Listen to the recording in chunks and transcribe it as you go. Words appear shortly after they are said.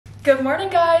Good morning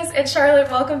guys, it's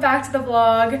Charlotte. Welcome back to the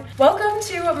vlog. Welcome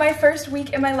to my first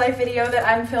week in my life video that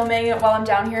I'm filming while I'm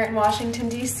down here in Washington,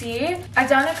 D.C. I've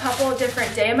done a couple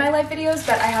different day in my life videos,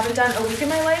 but I haven't done a week in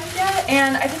my life yet.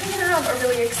 And I think I'm gonna have a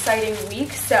really exciting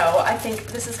week, so I think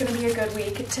this is gonna be a good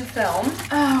week to film.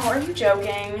 Oh, are you joking?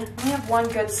 I only have one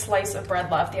good slice of bread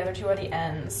left, the other two are the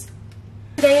ends.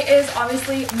 Today is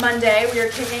obviously Monday. We are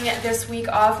kicking this week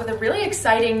off with a really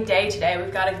exciting day today.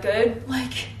 We've got a good,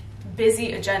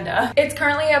 busy agenda. It's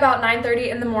currently about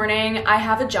 9:30 in the morning. I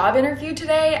have a job interview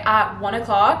today at 1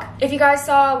 o'clock. If you guys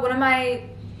saw one of my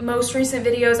most recent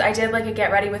videos, I did like a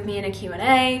get ready with me and a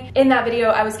Q&A. In that video,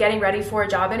 I was getting ready for a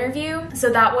job interview. So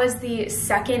that was the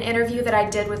second interview that I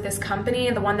did with this company.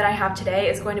 And the one that I have today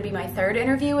is going to be my third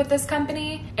interview with this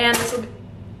company. And this will be,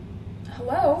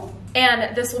 hello?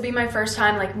 And this will be my first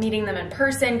time meeting them in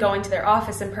person, going to their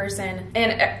office in person.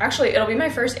 And actually it'll be my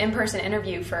first in-person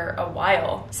interview for a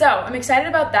while. So I'm excited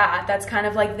about that. That's kind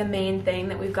of the main thing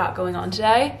that we've got going on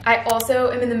today. I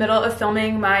also am in the middle of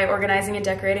filming my organizing and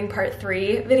decorating part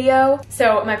 3 video.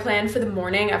 So my plan for the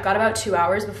morning, I've got about 2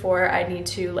 hours before I need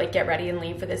to get ready and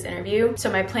leave for this interview. So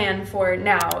my plan for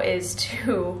now is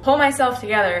to pull myself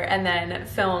together and then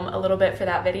film a little bit for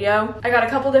that video. I got a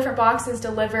couple different boxes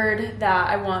delivered that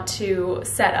I want to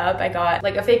set up. I got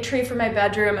a fake tree for my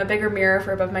bedroom, a bigger mirror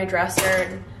for above my dresser,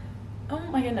 and oh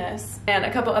my goodness, and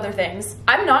a couple other things.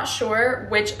 I'm not sure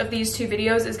which of these 2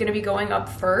 videos is going to be going up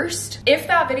first. If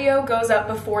that video goes up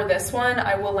before this one,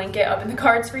 I will link it up in the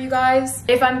cards for you guys.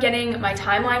 If I'm getting my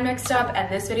timeline mixed up and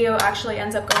this video actually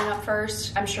ends up going up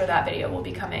first, I'm sure that video will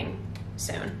be coming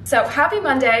soon. So happy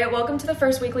Monday. Welcome to the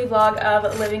first weekly vlog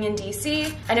of living in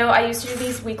DC. I know I used to do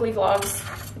these weekly vlogs.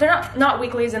 They're not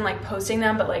weeklies and posting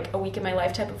them, but a week in my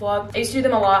life type of vlog. I used to do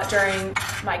them a lot during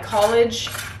my college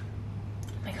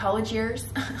years.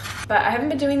 But I haven't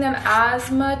been doing them as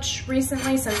much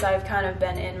recently since I've kind of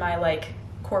been in my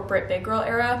corporate big girl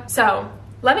era. So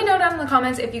let me know down in the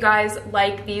comments if you guys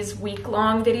like these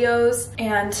week-long videos,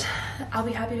 and I'll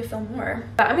be happy to film more.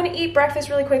 But I'm gonna eat breakfast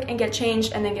really quick and get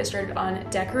changed and then get started on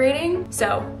decorating.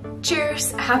 So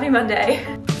cheers, happy Monday.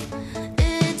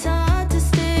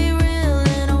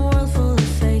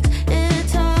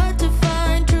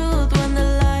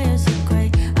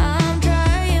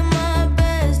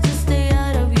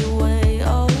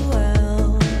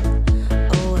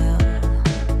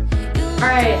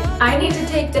 I need to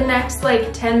take the next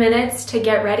 10 minutes to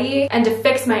get ready and to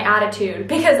fix my attitude,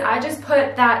 because I just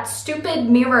put that stupid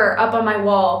mirror up on my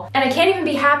wall and I can't even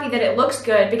be happy that it looks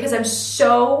good because I'm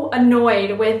so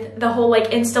annoyed with the whole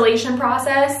installation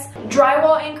process.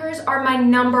 Drywall anchors are my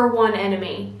 #1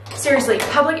 enemy. Seriously,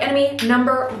 public enemy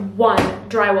 #1,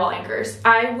 drywall anchors.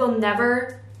 I will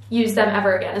never use them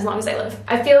ever again as long as I live.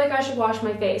 I feel like I should wash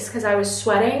my face because I was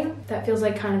sweating. That feels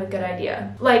like kind of a good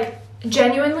idea.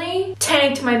 Genuinely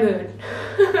tanked my mood.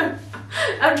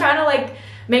 I'm trying to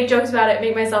make jokes about it,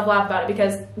 make myself laugh about it,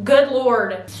 because good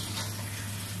Lord.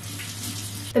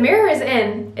 The mirror is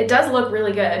in. It does look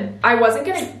really good. I wasn't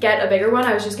gonna get a bigger one.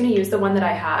 I was just gonna use the one that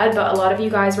I had, but a lot of you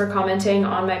guys were commenting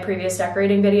on my previous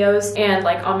decorating videos and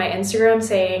on my Instagram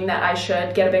saying that I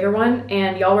should get a bigger one,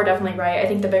 and y'all were definitely right. I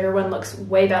think the bigger one looks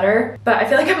way better, but I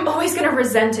feel like I'm always gonna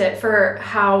resent it for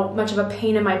how much of a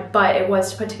pain in my butt it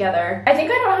was to put together. I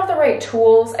think I don't have the right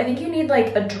tools. I think you need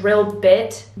a drill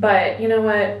bit, but you know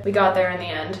what? We got there in the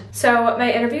end. So my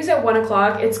interview's at 1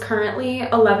 o'clock. It's currently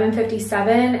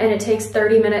 11:57 and it takes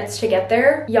 30 minutes to get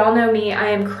there. Y'all know me, I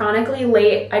am chronically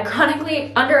late. I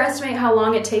chronically underestimate how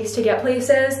long it takes to get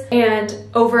places and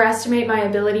overestimate my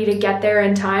ability to get there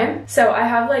in time. So I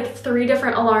have 3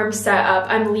 different alarms set up.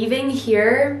 I'm leaving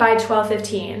here by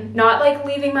 12:15. Not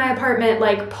leaving my apartment,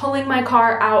 pulling my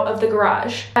car out of the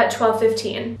garage at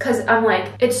 12:15. Cause I'm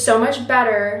it's so much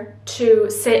better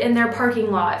to sit in their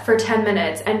parking lot for 10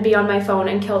 minutes and be on my phone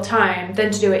and kill time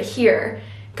than to do it here.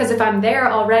 Because if I'm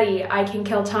there already, I can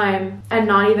kill time and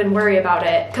not even worry about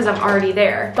it because I'm already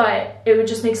there. But it would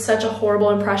just make such a horrible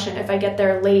impression if I get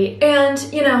there late. And,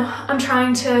 I'm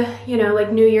trying to,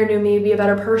 new year, new me, be a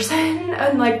better person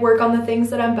and work on the things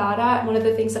that I'm bad at. And one of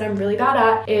the things that I'm really bad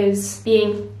at is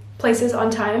being places on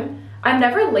time. I'm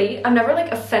never late. I'm never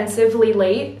offensively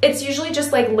late. It's usually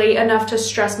just late enough to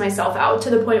stress myself out to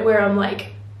the point where I'm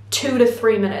 2 to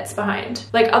 3 minutes behind.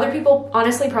 Other people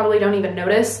honestly probably don't even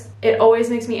notice. It always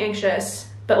makes me anxious,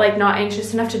 but not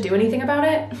anxious enough to do anything about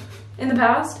it in the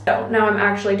past. So now I'm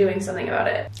actually doing something about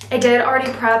it. I did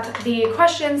already prep the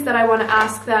questions that I want to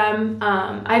ask them.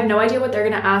 I have no idea what they're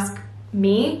gonna ask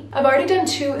me. I've already done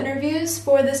 2 interviews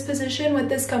for this position with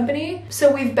this company.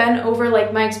 So we've been over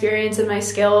like my experience and my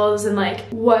skills and like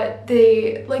what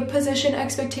the like position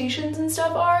expectations and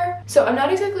stuff are. So I'm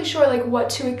not exactly sure like what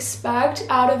to expect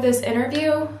out of this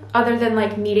interview other than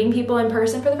like meeting people in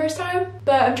person for the first time.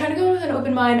 But I'm trying to go with an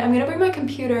open mind. I'm gonna bring my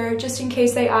computer just in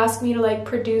case they ask me to like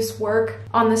produce work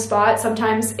on the spot.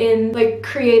 Sometimes in like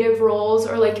creative roles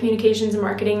or like communications and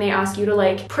marketing, they ask you to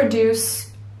like produce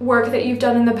work that you've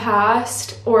done in the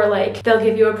past, or like they'll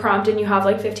give you a prompt and you have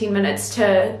like 15 minutes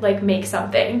to like make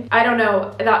something. I don't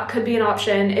know, that could be an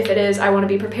option. If it is, I want to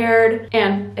be prepared,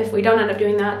 and if we don't end up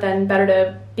doing that, then better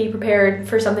to be prepared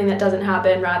for something that doesn't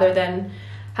happen rather than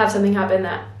have something happen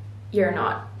that you're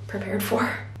not prepared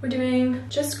for. We're doing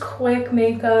just quick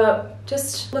makeup,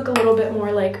 just look a little bit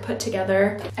more like put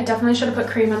together. I definitely should have put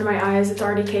cream under my eyes, it's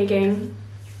already caking.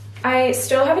 I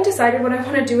still haven't decided what I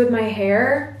want to do with my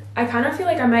hair. I kind of feel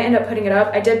like I might end up putting it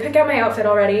up. I did pick out my outfit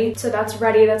already, so that's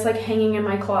ready. That's like hanging in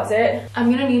my closet.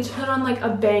 I'm gonna need to put on like a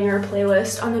banger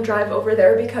playlist on the drive over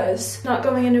there because not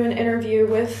going into an interview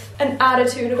with an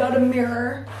attitude about a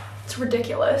mirror, it's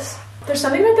ridiculous. There's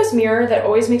something about this mirror that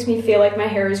always makes me feel like my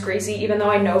hair is greasy, even though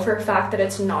I know for a fact that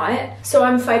it's not. So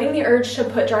I'm fighting the urge to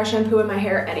put dry shampoo in my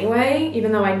hair anyway,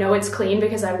 even though I know it's clean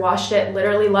because I washed it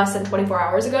literally less than 24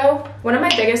 hours ago. One of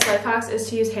my biggest life hacks is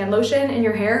to use hand lotion in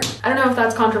your hair. I don't know if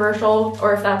that's controversial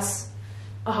or if that's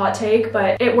a hot take,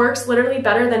 but it works literally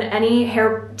better than any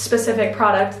hair specific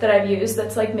product that I've used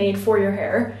that's like made for your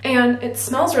hair. And it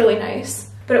smells really nice.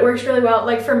 But it works really well.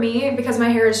 Like for me, because my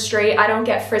hair is straight, I don't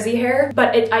get frizzy hair,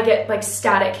 but I get like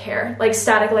static hair, like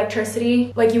static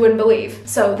electricity, like you wouldn't believe.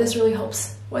 So this really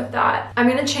helps with that. I'm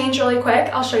gonna change really quick.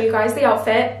 I'll show you guys the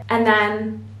outfit and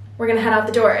then we're gonna head out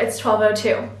the door. It's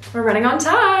 12:02. We're running on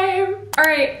time. All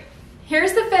right.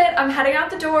 Here's the fit. I'm heading out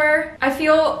the door. I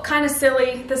feel kind of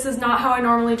silly. This is not how I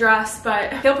normally dress,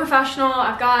 but I feel professional.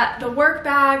 I've got the work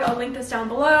bag. I'll link this down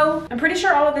below. I'm pretty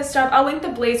sure all of this stuff, I'll link the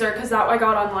blazer because that I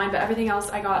got online, but everything else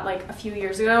I got like a few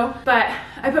years ago. But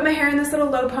I put my hair in this little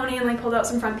low pony and like pulled out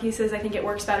some front pieces. I think it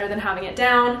works better than having it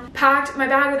down. Packed my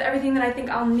bag with everything that I think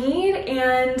I'll need,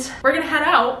 and we're gonna head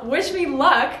out. Wish me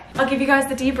luck. I'll give you guys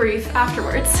the debrief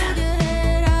afterwards.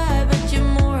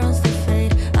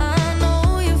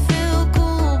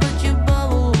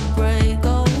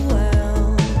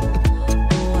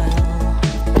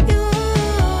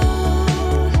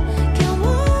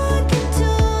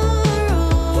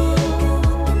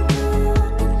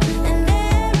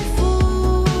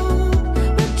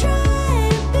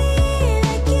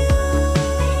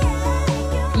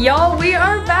 Y'all, we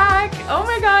are back. Oh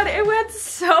my god, it went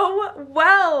so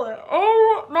well.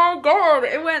 Oh my god,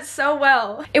 it went so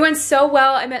well. It went so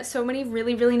well. I met so many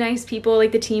really nice people.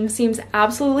 Like the team seems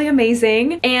absolutely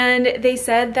amazing. And they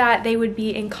said that they would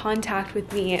be in contact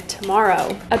with me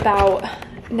tomorrow about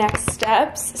next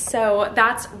steps, so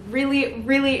that's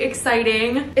really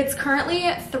exciting. It's currently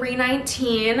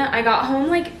 3:19. I got home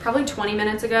like probably 20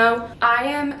 minutes ago. I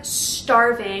am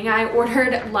starving. I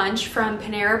ordered lunch from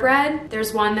Panera Bread.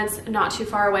 There's one that's not too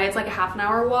far away. It's like a half an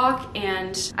hour walk,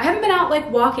 and I haven't been out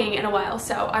like walking in a while,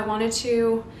 so I wanted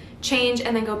to change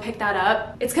and then go pick that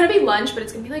up. It's gonna be lunch, but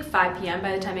it's gonna be like 5 p.m.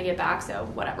 by the time I get back, so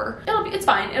whatever. It's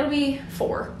fine, it'll be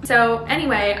 4. So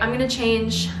anyway, I'm gonna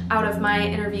change out of my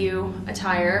interview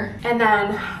attire, and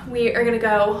then we are gonna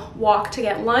go walk to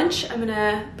get lunch. I'm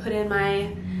gonna put in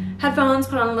my headphones,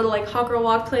 put on a little like Hot Girl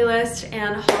Walk playlist,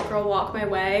 and Hot Girl Walk my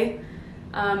way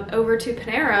over to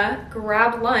Panera,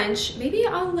 grab lunch. Maybe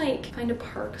I'll like find a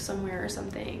park somewhere or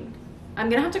something. I'm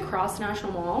gonna have to cross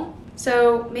National Mall,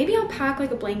 so maybe I'll pack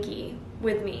like a blankie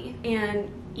with me and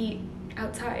eat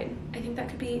outside. I think that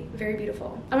could be very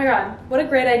beautiful. Oh my god, what a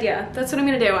great idea. That's what I'm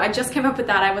gonna do. I just came up with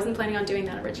that. I wasn't planning on doing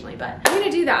that originally, but I'm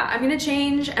gonna do that. I'm gonna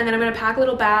change, and then I'm gonna pack a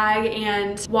little bag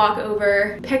and walk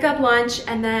over, pick up lunch,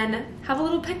 and then have a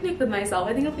little picnic with myself.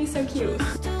 I think it'll be so cute.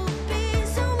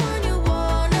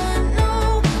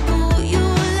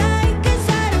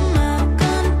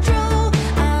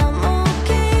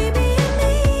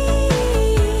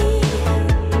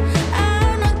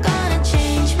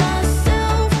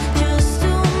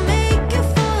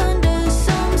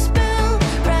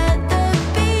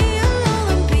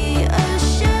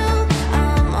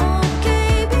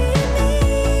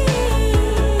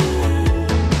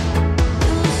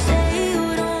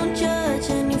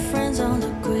 On the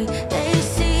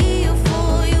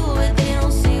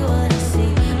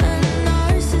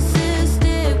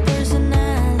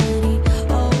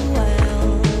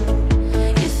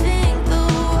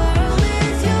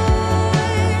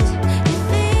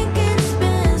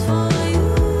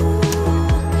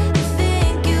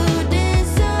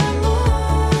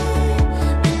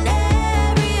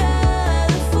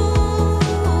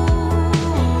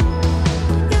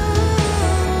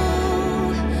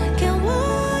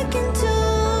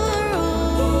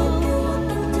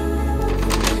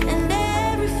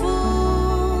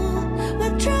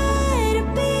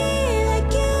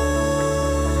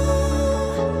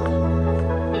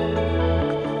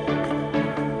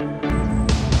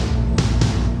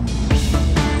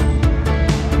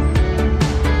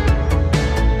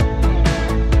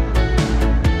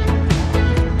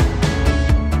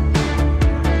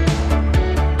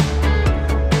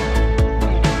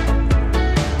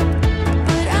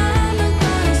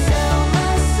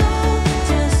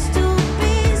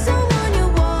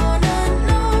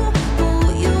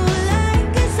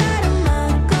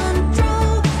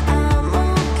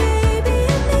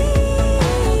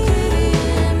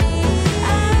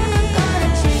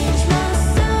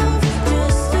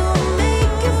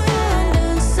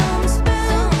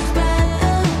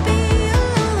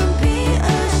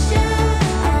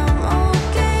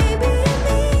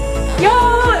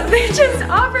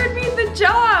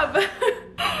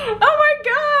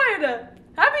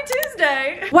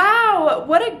Wow,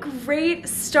 what a great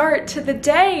start to the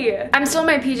day. I'm still in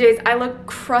my PJs. I look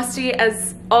crusty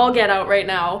as all get out right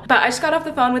now, but I just got off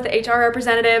the phone with the HR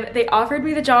representative. They offered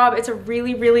me the job. It's a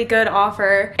really, really good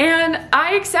offer, and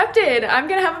I accepted. I'm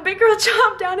gonna have a big girl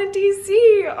job down in DC.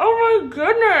 Oh my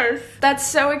goodness. That's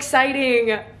so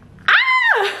exciting.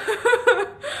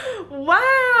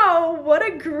 Wow, what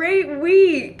a great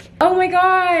week. Oh my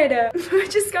god, I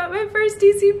just got my first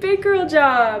DC big girl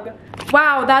job.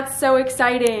 Wow, that's so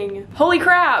exciting. Holy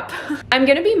crap. I'm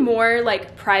gonna be more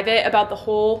like private about the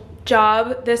whole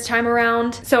job this time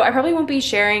around, so I probably won't be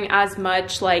sharing as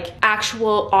much like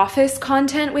actual office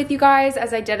content with you guys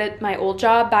as I did at my old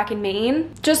job back in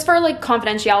Maine, just for like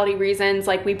confidentiality reasons,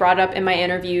 like we brought up in my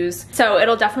interviews. So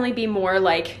it'll definitely be more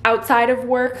like outside of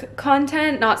work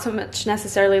content, not so much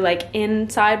necessarily like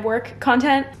inside work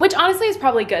content, which honestly is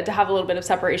probably good to have a little bit of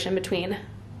separation between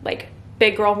like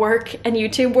big girl work and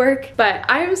YouTube work. But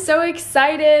I am so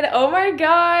excited. Oh my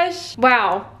gosh.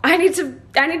 Wow. I need to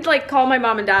like call my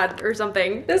mom and dad or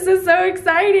something. This is so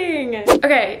exciting.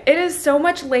 Okay, it is so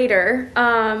much later.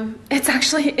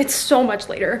 It's so much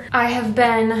later. I have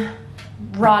been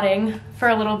rotting for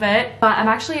a little bit, but I'm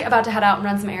actually about to head out and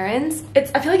run some errands.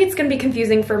 I feel like it's gonna be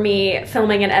confusing for me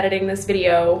filming and editing this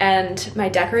video and my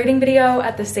decorating video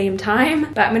at the same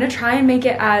time, but I'm gonna try and make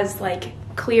it as like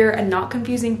clear and not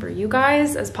confusing for you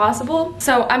guys as possible.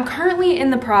 So I'm currently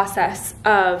in the process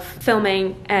of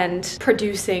filming and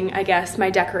producing, I guess, my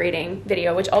decorating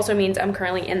video, which also means I'm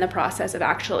currently in the process of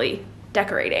actually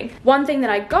decorating. One thing that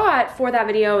I got for that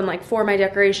video and like for my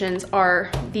decorations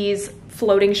are these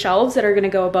floating shelves that are gonna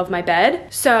go above my bed.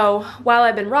 So while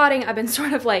I've been rotting, I've been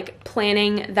sort of like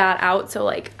planning that out. So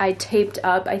like I taped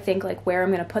up, I think, like where I'm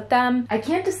gonna put them. I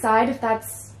can't decide if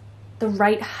that's the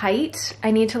right height. I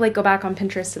need to like go back on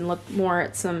Pinterest and look more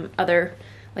at some other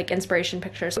like inspiration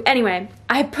pictures. Anyway,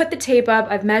 I put the tape up,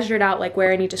 I've measured out like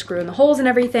where I need to screw in the holes and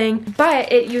everything,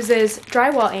 but it uses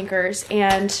drywall anchors.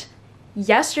 And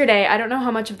yesterday, I don't know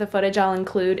how much of the footage I'll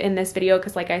include in this video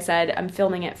because like I said, I'm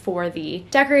filming it for the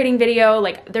decorating video.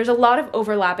 Like there's a lot of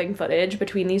overlapping footage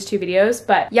between these two videos,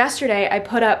 but yesterday I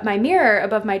put up my mirror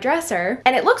above my dresser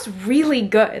and it looks really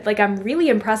good. Like I'm really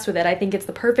impressed with it. I think it's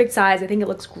the perfect size. I think it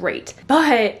looks great.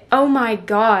 But oh my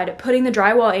god, putting the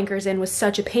drywall anchors in was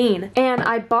such a pain. And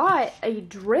I bought a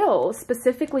drill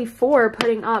specifically for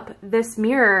putting up this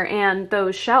mirror and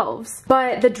those shelves,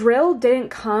 but the drill didn't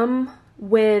come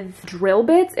with drill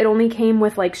bits. It only came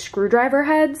with like screwdriver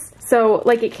heads. So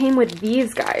like it came with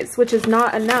these guys, which is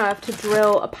not enough to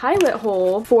drill a pilot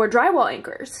hole for drywall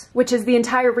anchors, which is the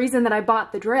entire reason that I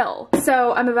bought the drill.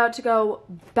 So I'm about to go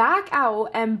back out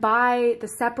and buy the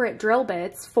separate drill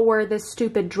bits for this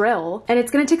stupid drill. And it's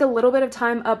gonna take a little bit of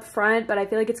time up front, but I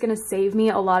feel like it's gonna save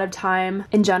me a lot of time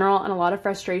in general and a lot of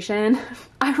frustration.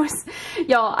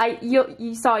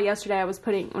 You saw yesterday I was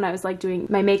when I was like doing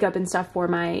my makeup and stuff for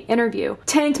my interview,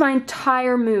 tanked my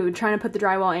entire mood trying to put the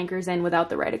drywall anchors in without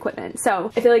the right equipment.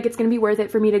 So I feel like it's gonna be worth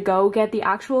it for me to go get the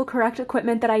actual correct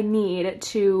equipment that I need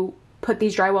to put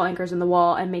these drywall anchors in the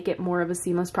wall and make it more of a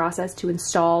seamless process to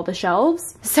install the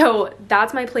shelves. So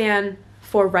that's my plan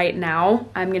for right now.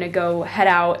 I'm gonna go head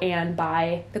out and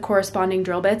buy the corresponding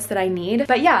drill bits that I need.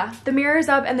 But yeah, the mirror is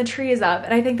up and the tree is up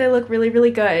and I think they look really,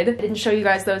 really good. I didn't show you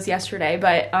guys those yesterday,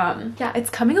 but yeah, it's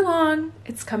coming along.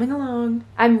 It's coming along.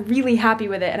 I'm really happy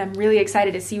with it and I'm really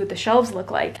excited to see what the shelves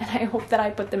look like. And I hope that I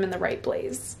put them in the right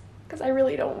place because I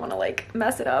really don't wanna like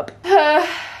mess it up.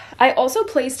 I also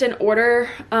placed an order,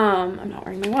 I'm not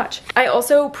wearing my watch. I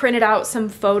also printed out some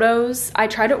photos. I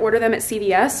tried to order them at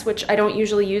CVS, which I don't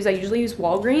usually use. I usually use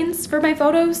Walgreens for my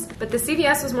photos, but the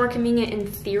CVS was more convenient in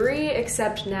theory,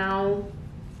 except now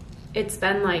it's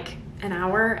been like an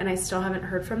hour and I still haven't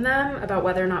heard from them about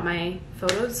whether or not my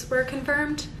photos were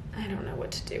confirmed. I don't know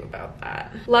what to do about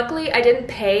that. Luckily, I didn't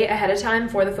pay ahead of time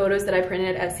for the photos that I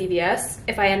printed at CVS.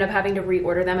 If I end up having to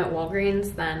reorder them at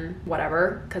Walgreens, then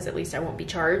whatever, because at least I won't be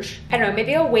charged. I don't know,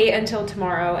 maybe I'll wait until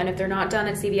tomorrow, and if they're not done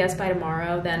at CVS by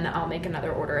tomorrow, then I'll make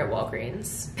another order at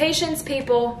Walgreens. Patience,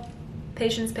 people.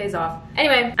 Patience pays off.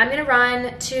 Anyway, I'm gonna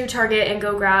run to Target and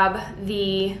go grab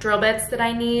the drill bits that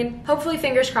I need. Hopefully,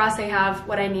 fingers crossed, I have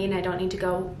what I need and I don't need to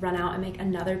go run out and make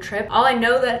another trip. All I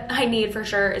know that I need for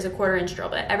sure is a 1/4" drill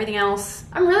bit. Everything else,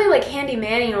 I'm really like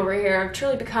handy-manny over here. I've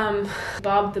truly become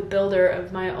Bob the Builder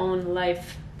of my own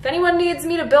life. If anyone needs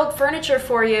me to build furniture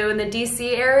for you in the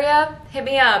DC area, hit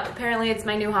me up. Apparently it's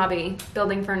my new hobby,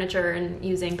 building furniture and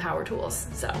using power tools.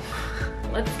 So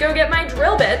let's go get my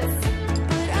drill bits.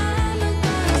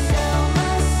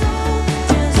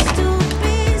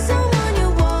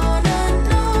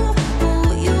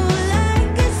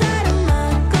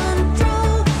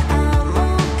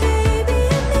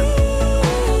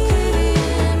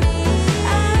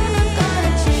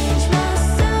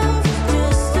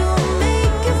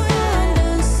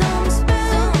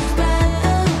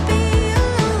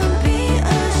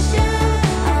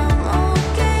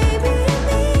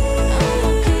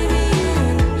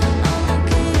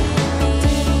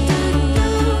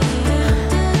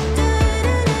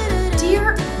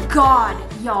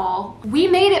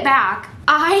 back,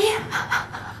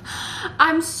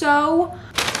 I'm so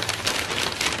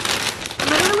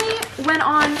literally went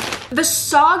on the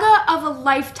saga of a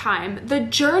lifetime, the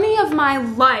journey of my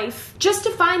life, just to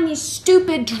find these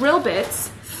stupid drill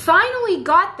bits. Finally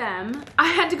got them. I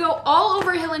had to go all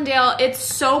over Hillendale. It's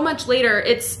so much later.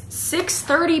 It's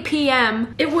 6:30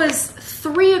 p.m. It was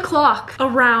 3 o'clock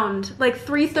around, like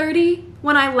 3:30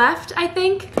 when I left, I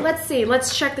think. Let's see,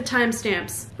 let's check the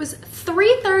timestamps. It was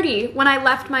 3:30 when I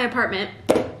left my apartment.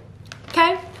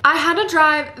 Okay. I had to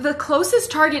drive, the closest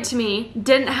Target to me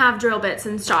didn't have drill bits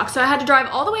in stock. So I had to drive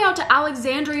all the way out to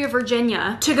Alexandria,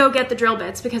 Virginia to go get the drill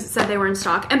bits because it said they were in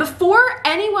stock. And before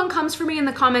anyone comes for me in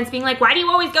the comments being like, why do you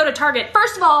always go to Target?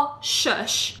 First of all,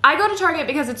 shush. I go to Target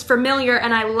because it's familiar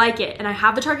and I like it. And I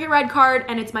have the Target Red card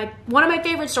and it's one of my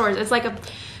favorite stores. It's like a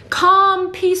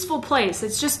calm, peaceful place.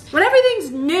 It's just, when everything's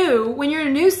new, when you're in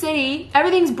a new city,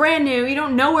 everything's brand new, you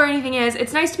don't know where anything is,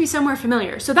 it's nice to be somewhere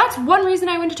familiar. So that's one reason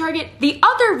I went to Target. The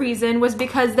other reason was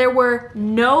because there were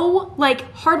no like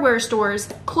hardware stores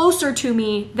closer to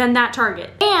me than that Target.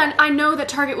 And I know that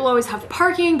Target will always have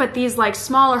parking, but these like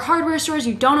smaller hardware stores,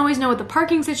 you don't always know what the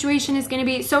parking situation is gonna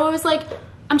be. So I was like,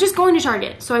 I'm just going to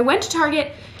Target. So I went to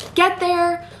Target, get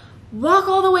there, walk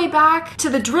all the way back to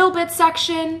the drill bit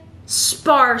section,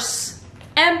 sparse,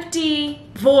 empty,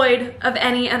 void of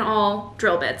any and all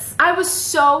drill bits. I was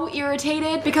so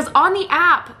irritated because on the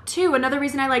app too, another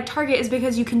reason I like Target is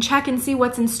because you can check and see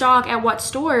what's in stock at what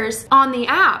stores on the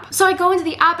app. So I go into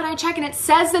the app and I check and it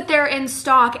says that they're in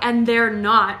stock and they're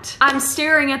not. I'm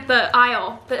staring at the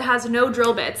aisle that has no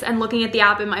drill bits and looking at the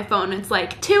app in my phone. It's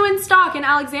like 2 in stock in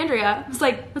Alexandria. It's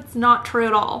like, that's not true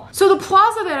at all. So the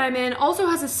plaza that I'm in also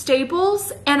has a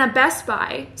Staples and a Best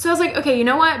Buy. So I was like, okay, you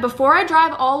know what? Before I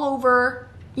drive all over,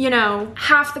 you know,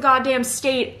 half the goddamn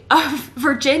state of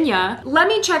Virginia, let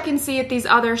me check and see at these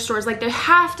other stores. Like, they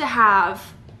have to have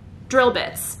drill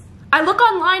bits. I look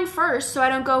online first so I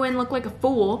don't go in and look like a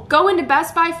fool. Go into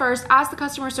Best Buy first, ask the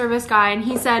customer service guy, and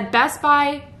he said Best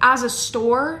Buy as a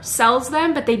store sells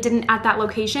them, but they didn't at that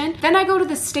location. Then I go to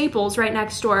the Staples right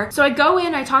next door. So I go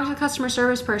in, I talk to the customer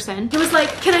service person. He was like,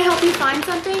 can I help you find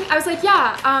something? I was like,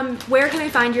 yeah, where can I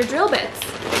find your drill bits?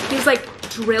 He was like,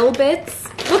 drill bits?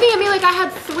 Looking at me like I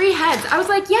had 3 heads. I was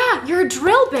like, yeah, your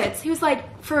drill bits. He was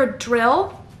like, for a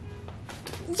drill?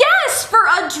 Yes, for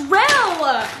a drill.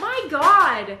 My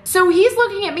God. So he's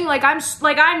looking at me like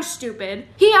I'm stupid.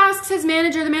 He asks his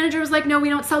manager. The manager was like, no, we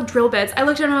don't sell drill bits. I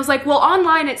looked at him and I was like, well,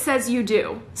 online it says you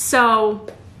do. So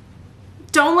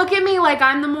don't look at me like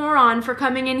I'm the moron for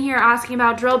coming in here asking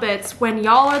about drill bits when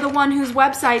y'all are the one whose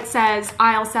website says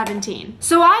aisle 17.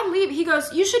 So I leave. He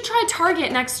goes, you should try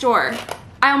Target next door.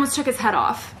 I almost took his head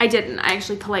off. I didn't. I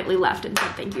actually politely left and said,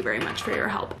 thank you very much for your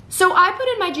help. So I put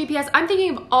in my GPS. I'm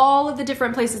thinking of all of the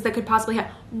different places that could possibly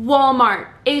have Walmart,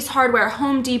 Ace Hardware,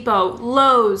 Home Depot,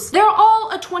 Lowe's. They're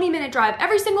all a 20-minute drive.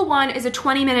 Every single one is a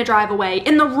 20-minute drive away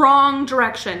in the wrong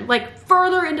direction, like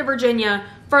further into Virginia,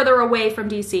 further away from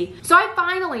DC. So I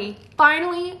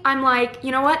finally, I'm like,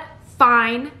 you know what?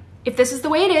 Fine. If this is the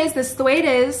way it is, this is the way it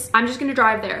is. I'm just gonna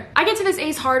drive there. I get to this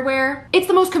Ace Hardware. It's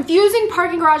the most confusing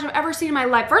parking garage I've ever seen in my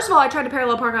life. First of all, I tried to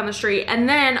parallel park on the street, and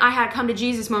then I had a come to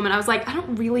Jesus moment. I was like, I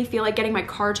don't really feel like getting my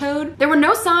car towed. There were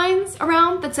no signs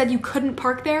around that said you couldn't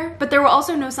park there, but there were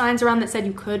also no signs around that said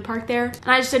you could park there,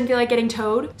 and I just didn't feel like getting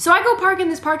towed. So I go park in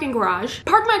this parking garage,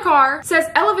 park my car, says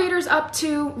elevators up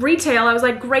to retail. I was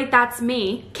like, great, that's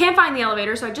me. Can't find the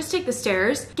elevator, so I just take the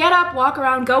stairs, get up, walk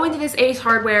around, go into this Ace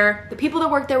Hardware. The people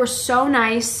that work there were so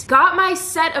nice. Got my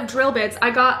set of drill bits.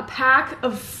 I got a pack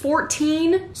of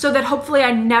 14 so that hopefully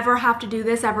I never have to do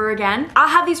this ever again. I'll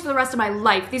have these for the rest of my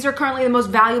life. These are currently the most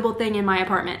valuable thing in my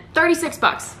apartment. 36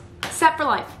 bucks. Set for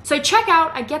life. So I check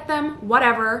out, I get them,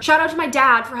 whatever. Shout out to my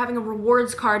dad for having a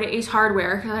rewards card at Ace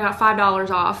Hardware because I got $5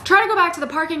 off. Try to go back to the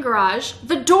parking garage.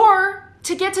 The door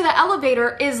to get to the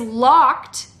elevator is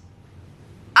locked.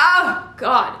 Oh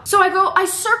God. So I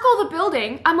circle the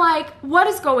building. I'm like, what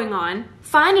is going on?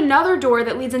 Find another door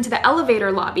that leads into the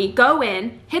elevator lobby, go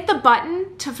in, hit the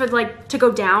button to go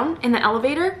down in the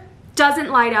elevator.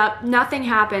 Doesn't light up, nothing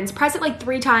happens. Press it like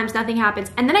 3 times, nothing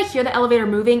happens. And then I hear the elevator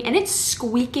moving and it's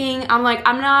squeaking. I'm like,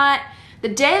 the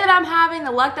day that I'm having,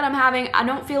 the luck that I'm having, I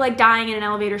don't feel like dying in an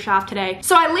elevator shaft today.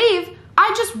 So I leave,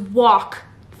 I just walk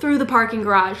through the parking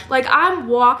garage. Like I'm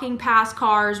walking past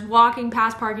cars, walking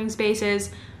past parking spaces.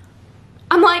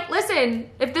 I'm like, listen,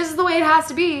 if this is the way it has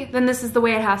to be, then this is the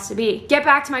way it has to be. Get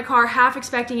back to my car, half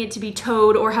expecting it to be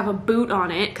towed or have a boot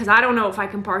on it, because I don't know if I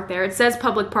can park there. It says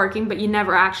public parking, but you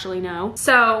never actually know.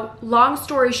 So, long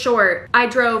story short, I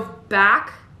drove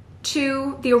back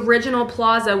to the original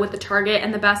plaza with the Target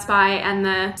and the Best Buy and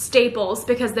the Staples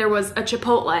because there was a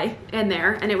Chipotle in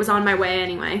there and it was on my way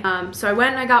anyway. So I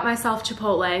went and I got myself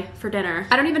Chipotle for dinner.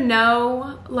 I don't even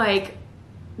know like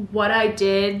what I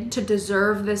did to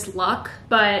deserve this luck,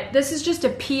 but this is just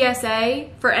a PSA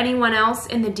for anyone else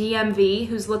in the DMV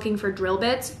who's looking for drill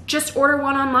bits. Just order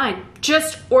one online.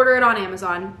 Just order it on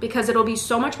Amazon because it'll be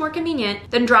so much more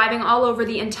convenient than driving all over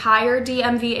the entire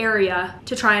DMV area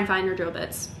to try and find your drill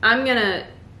bits. I'm gonna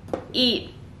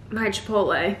eat my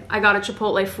Chipotle. I got a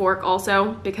Chipotle fork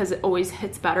also because it always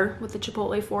hits better with the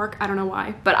Chipotle fork. I don't know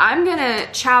why, but I'm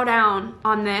gonna chow down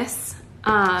on this.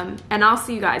 And I'll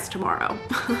see you guys tomorrow.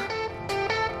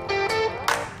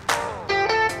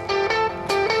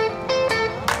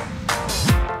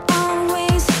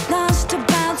 Always lost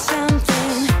about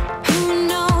something. Who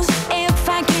knows if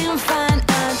I can find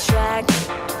a track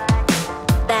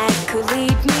that could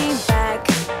lead me back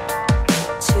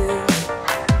to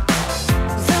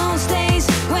those days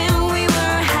when we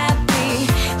were happy.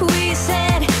 We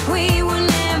said we would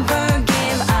never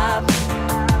give up.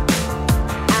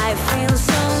 I feel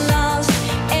so lost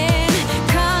and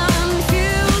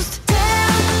confused.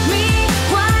 Tell me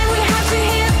why we have to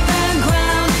hit the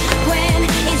ground when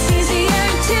it's easier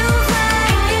to fly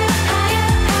higher,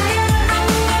 higher,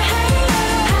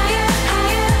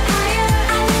 higher, higher.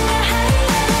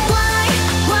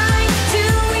 Why do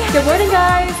we have Good morning,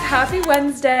 guys. Happy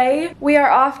Wednesday. We are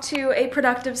off to a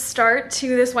productive start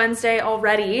to this Wednesday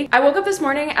already. I woke up this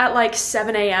morning at like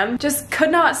 7 a.m. Just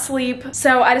could not sleep.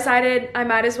 So I decided I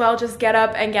might as well just get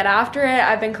up and get after it.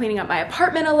 I've been cleaning up my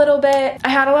apartment a little bit. I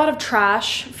had a lot of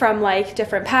trash from like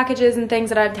different packages and things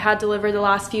that I've had delivered the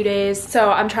last few days. So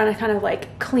I'm trying to kind of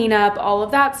like clean up all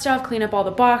of that stuff, clean up all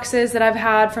the boxes that I've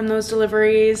had from those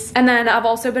deliveries. And then I've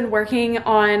also been working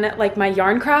on like my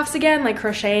yarn crafts again, like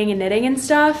crocheting and knitting and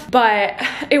stuff. But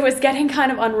it was getting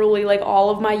kind of unruly. Like all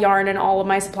of my yarn and all of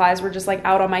my supplies were just like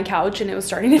out on my couch and it was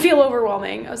starting to feel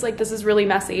overwhelming. I was like, this is really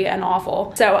messy and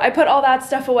awful. So I put all that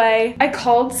stuff away. I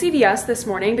called CVS this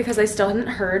morning because I still hadn't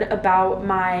heard about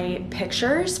my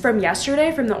pictures from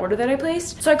yesterday from the order that I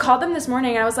placed. So I called them this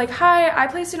morning and I was like, hi, I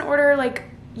placed an order like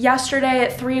yesterday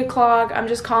at 3 o'clock. I'm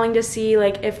just calling to see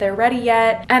like if they're ready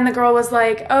yet. And the girl was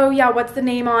like, oh yeah, what's the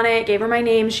name on it? Gave her my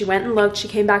name. She went and looked. She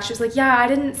came back. She was like, yeah, I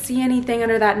didn't see anything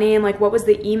under that name. Like, what was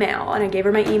the email? And I gave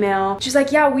her my email. She's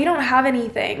like, yeah, we don't have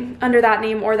anything under that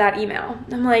name or that email.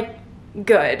 I'm like,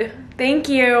 good, thank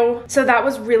you. So that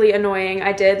was really annoying.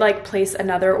 I did like place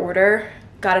another order.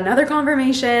 Got another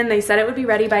confirmation. They said it would be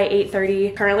ready by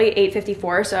 8:30, currently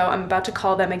 8:54. So I'm about to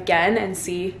call them again and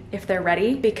see if they're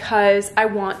ready because I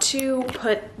want to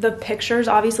put the pictures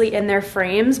obviously in their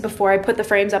frames before I put the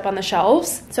frames up on the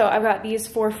shelves. So I've got these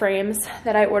 4 frames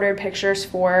that I ordered pictures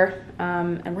for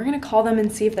and we're gonna call them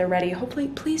and see if they're ready. Hopefully,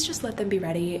 please just let them be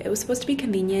ready. It was supposed to be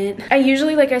convenient. I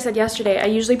usually, like I said yesterday, I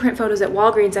usually print photos at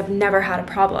Walgreens. I've never had a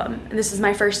problem. And this is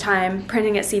my first time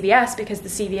printing at CVS because the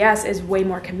CVS is way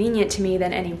more convenient to me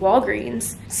than any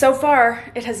Walgreens. So far,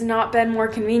 it has not been more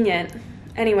convenient.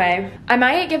 Anyway, I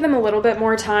might give them a little bit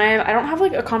more time. I don't have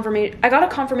like a confirmation. I got a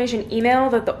confirmation email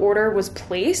that the order was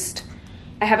placed.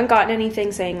 I haven't gotten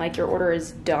anything saying like your order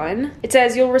is done. It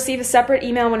says you'll receive a separate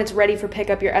email when it's ready for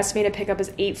pickup. Your estimated pickup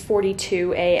is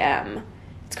 8:42 a.m.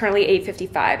 It's currently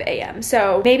 8:55 a.m.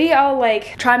 So maybe I'll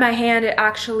like try my hand at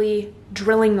actually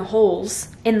drilling the holes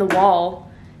in the wall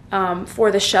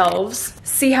for the shelves.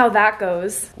 See how that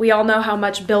goes. We all know how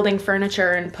much building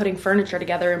furniture and putting furniture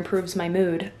together improves my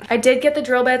mood. I did get the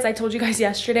drill bits. I told you guys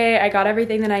yesterday, I got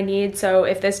everything that I need. So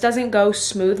if this doesn't go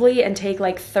smoothly and take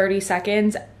like 30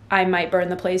 seconds, I might burn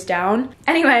the place down.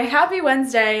 Anyway, happy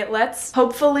Wednesday. Let's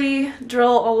hopefully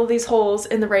drill all of these holes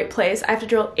in the right place. I have to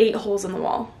drill 8 holes in the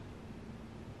wall.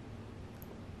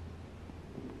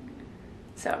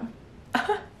 So,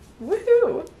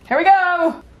 woohoo. Here we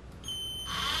go.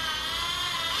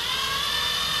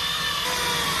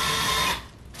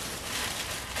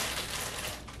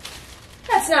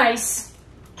 That's nice.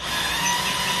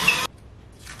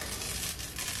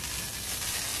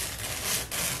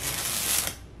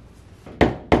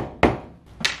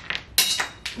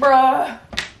 Bruh.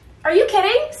 Are you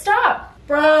kidding? Stop.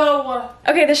 Bro.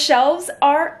 Okay, the shelves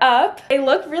are up. They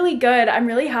look really good. I'm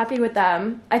really happy with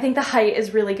them. I think the height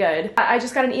is really good. I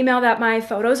just got an email that my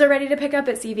photos are ready to pick up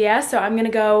at CVS, so I'm gonna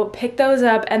go pick those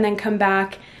up and then come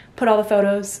back, put all the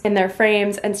photos in their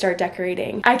frames and start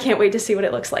decorating. I can't wait to see what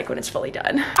it looks like when it's fully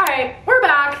done. All right, we're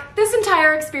back. This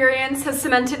entire experience has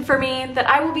cemented for me that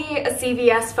I will be a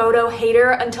CVS photo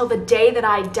hater until the day that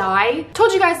I die.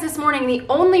 Told you guys this morning, the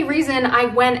only reason I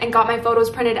went and got my photos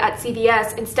printed at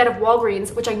CVS instead of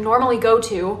Walgreens, which I normally go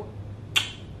to,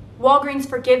 Walgreens,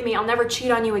 forgive me, I'll never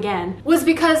cheat on you again, was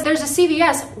because there's a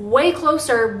CVS way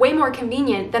closer, way more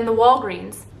convenient than the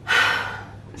Walgreens.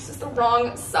 This is the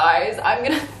wrong size. I'm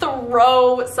gonna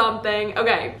throw something.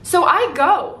 Okay, so I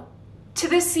go to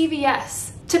this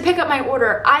CVS to pick up my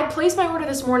order. I placed my order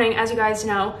this morning, as you guys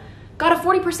know, got a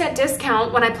 40%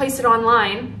 discount when I placed it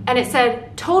online, and it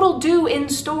said total due in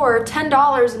store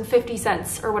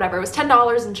 $10.50 or whatever. It was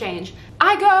 $10 and change.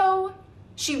 I go,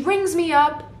 she rings me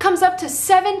up, comes up to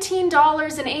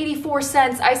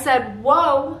 $17.84. I said,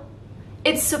 whoa,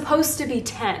 it's supposed to be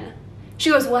 10. She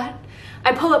goes, what?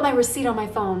 I pull up my receipt on my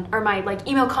phone, or my like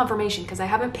email confirmation, because I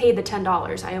haven't paid the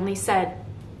 $10. I only said,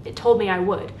 it told me I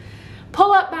would.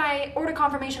 Pull up my order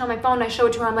confirmation on my phone, I show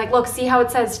it to her, I'm like, look, see how it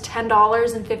says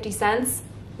 $10.50?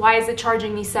 Why is it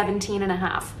charging me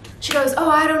 17.5? She goes, oh,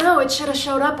 I don't know, it should have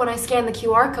showed up when I scanned the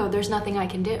QR code, there's nothing I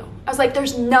can do. I was like,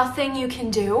 there's nothing you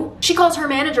can do? She calls her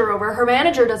manager over, her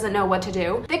manager doesn't know what to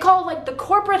do. They call like the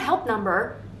corporate help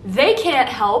number, they can't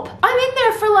help. I'm in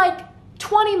there for like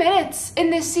 20 minutes in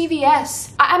this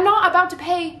CVS. I'm not about to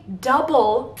pay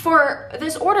double for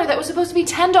this order that was supposed to be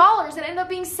 $10 and it ended up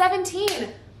being 17.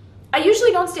 I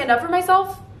usually don't stand up for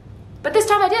myself, but this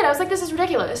time I did. I was like, this is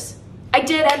ridiculous. I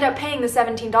did end up paying the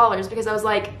 $17 because I was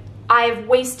like, I've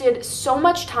wasted so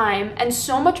much time and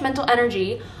so much mental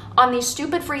energy on these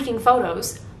stupid freaking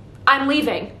photos. I'm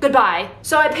leaving, goodbye.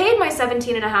 So I paid my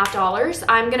 $17.50.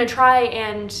 I'm gonna try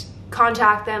and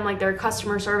contact them, like their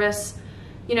customer service,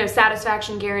 you know,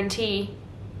 satisfaction guarantee,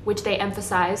 which they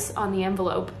emphasize on the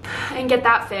envelope, and get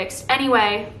that fixed.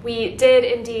 Anyway, we did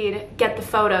indeed get the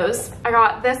photos. I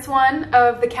got this one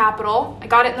of the Capitol. I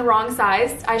got it in the wrong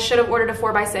size. I should have ordered a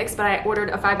 4x6, but I ordered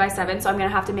a 5x7, so I'm gonna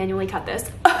have to manually cut this.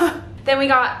 Then we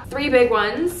got 3 big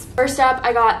ones. First up,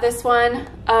 I got this one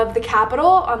of the Capitol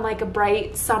on like a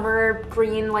bright summer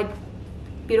green, like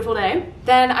beautiful day.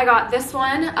 Then I got this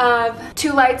one of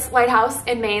Two Lights Lighthouse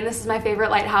in Maine. This is my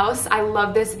favorite lighthouse. I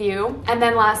love this view. And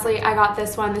then lastly, I got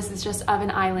this one. This is just of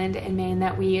an island in Maine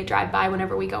that we drive by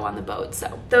whenever we go on the boat.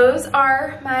 So those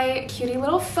are my cutie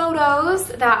little photos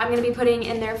that I'm gonna be putting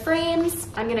in their frames.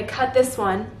 I'm gonna cut this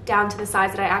one down to the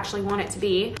size that I actually want it to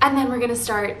be. And then we're gonna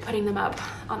start putting them up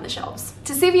on the shelves.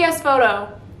 To CVS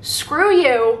photo, screw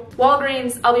you.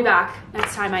 Walgreens, I'll be back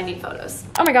next time I need photos.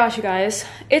 Oh my gosh, you guys,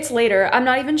 it's later. I'm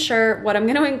not even sure what I'm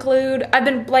gonna include. I've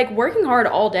been like working hard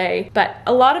all day, but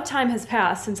a lot of time has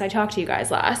passed since I talked to you guys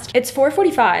last. It's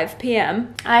 4:45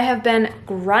 p.m. I have been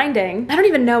grinding. I don't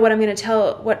even know what I'm gonna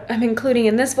what I'm including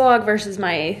in this vlog versus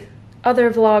my other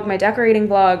vlog, my decorating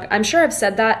vlog. I'm sure I've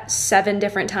said that 7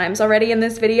 different times already in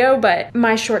this video, but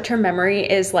my short-term memory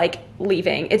is like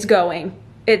leaving. It's going.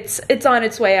 It's on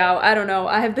its way out. I don't know.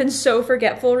 I have been so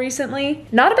forgetful recently.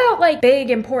 Not about like big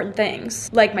important things,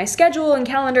 like my schedule and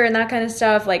calendar and that kind of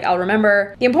stuff. Like I'll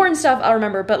remember the important stuff, I'll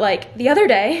remember. But like the other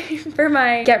day for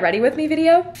my get ready with me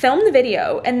video, filmed the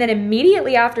video and then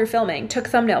immediately after filming took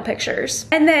thumbnail pictures.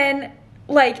 And then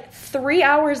like 3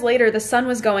 hours later, the sun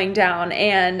was going down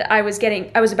and I was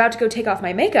about to go take off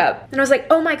my makeup. And I was like,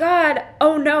 oh my God,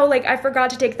 oh no, like I forgot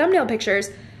to take thumbnail pictures.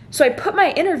 So I put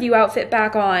my interview outfit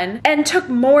back on and took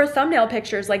more thumbnail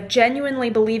pictures, like genuinely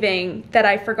believing that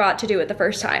I forgot to do it the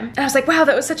first time. And I was like, wow,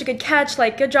 that was such a good catch.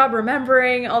 Like, good job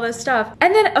remembering all this stuff.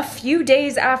 And then a few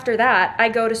days after that, I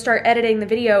go to start editing the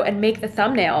video and make the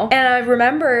thumbnail. And I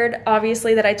remembered,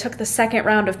 obviously, that I took the second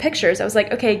round of pictures. I was like,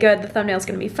 okay, good, the thumbnail's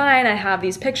gonna be fine. I have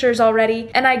these pictures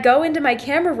already. And I go into my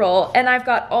camera roll and I've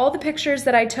got all the pictures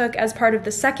that I took as part of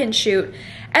the second shoot.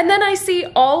 And then I see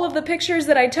all of the pictures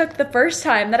that I took the first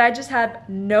time that I just have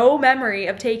no memory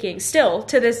of taking. Still,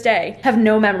 to this day, have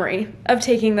no memory of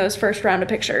taking those first round of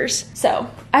pictures. So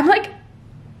I'm like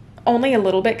only a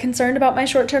little bit concerned about my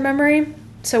short-term memory.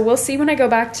 So we'll see when I go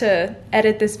back to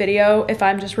edit this video if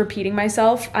I'm just repeating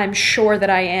myself. I'm sure that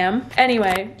I am.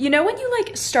 Anyway, you know when you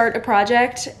like start a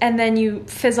project and then you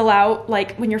fizzle out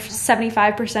like when you're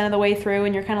 75% of the way through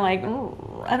and you're kind of like,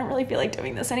 oh, I don't really feel like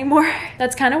doing this anymore.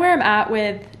 That's kind of where I'm at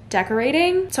with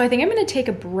decorating. So I think I'm gonna take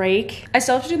a break. I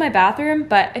still have to do my bathroom,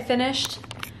 but I finished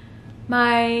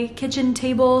my kitchen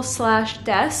table /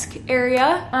 desk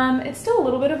area. It's still a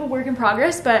little bit of a work in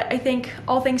progress, but I think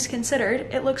all things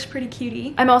considered, it looks pretty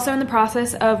cutie. I'm also in the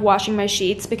process of washing my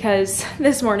sheets because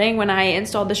this morning when I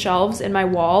installed the shelves in my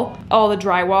wall, all the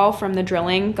drywall from the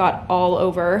drilling got all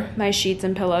over my sheets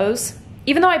and pillows.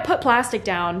 Even though I put plastic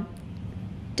down,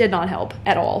 did not help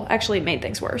at all. Actually, it made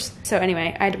things worse. So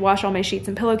anyway, I had to wash all my sheets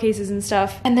and pillowcases and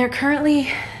stuff. And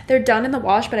they're done in the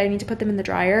wash, but I need to put them in the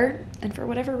dryer. And for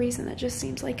whatever reason, that just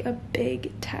seems like a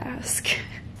big task.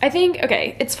 I think,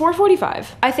 okay, it's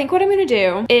 4:45. I think what I'm gonna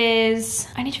do is,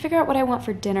 I need to figure out what I want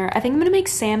for dinner. I think I'm gonna make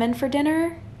salmon for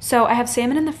dinner. So I have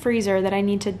salmon in the freezer that I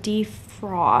need to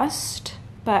defrost,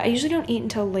 but I usually don't eat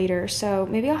until later. So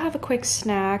maybe I'll have a quick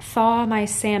snack, thaw my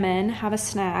salmon, have a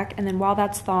snack, and then while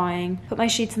that's thawing, put my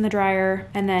sheets in the dryer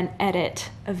and then edit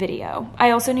a video.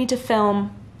 I also need to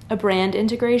film a brand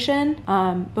integration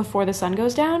before the sun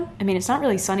goes down. I mean, it's not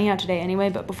really sunny out today anyway,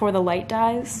 but before the light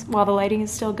dies, while the lighting is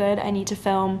still good, I need to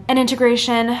film an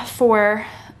integration for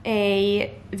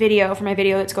a video, for my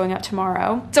video that's going up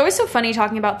tomorrow. It's always so funny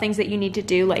talking about things that you need to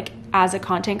do like as a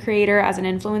content creator, as an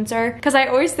influencer, because I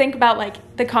always think about like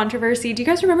the controversy. Do you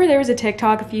guys remember there was a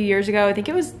TikTok a few years ago? I think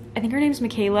her name's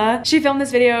Michaela. She filmed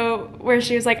this video where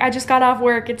she was like, I just got off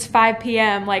work, it's 5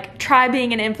 p.m. like try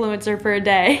being an influencer for a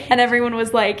day. And everyone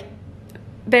was like,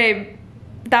 babe,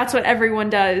 that's what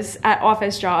everyone does at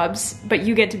office jobs, but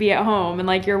you get to be at home and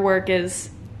like your work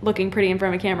is looking pretty in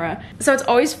front of a camera. So it's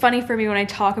always funny for me when I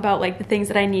talk about like the things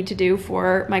that I need to do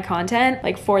for my content,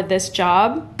 like for this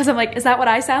job, because I'm like, is that what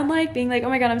I sound like? Being like, oh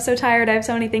my God, I'm so tired, I have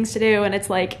so many things to do. And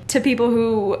it's like, to people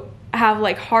who have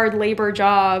like hard labor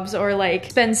jobs or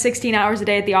like spend 16 hours a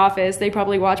day at the office, they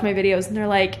probably watch my videos and they're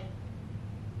like,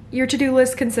 your to-do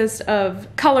list consists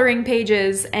of coloring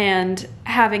pages and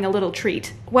having a little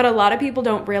treat. What a lot of people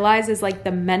don't realize is like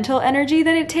the mental energy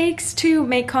that it takes to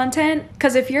make content.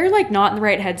 Because if you're like not in the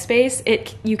right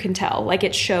headspace, you can tell, like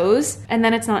it shows, and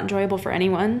then it's not enjoyable for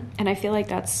anyone. And I feel like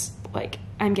that's like,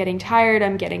 I'm getting tired,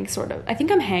 I'm getting I think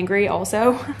I'm hangry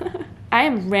also. I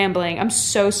am rambling. I'm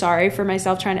so sorry for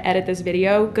myself trying to edit this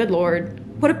video. Good Lord,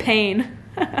 what a pain.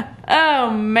 Oh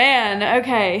man,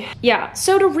 okay. Yeah,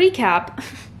 so to recap,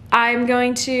 I'm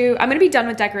gonna be done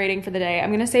with decorating for the day. I'm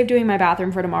gonna save doing my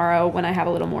bathroom for tomorrow when I have a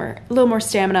little more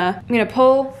stamina. I'm gonna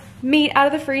pull meat out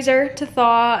of the freezer to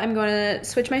thaw. I'm gonna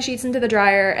switch my sheets into the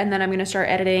dryer, and then I'm gonna start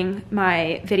editing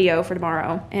my video for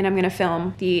tomorrow. And I'm gonna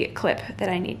film the clip that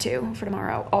I need to for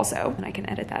tomorrow also, and I can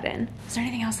edit that in. Is there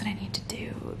anything else that I need to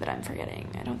do that I'm forgetting?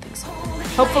 I don't think so.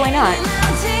 Hopefully not.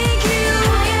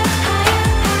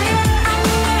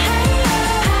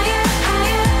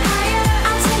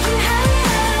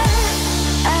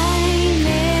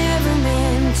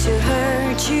 To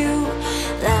hurt you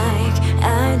like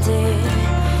I did.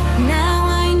 Now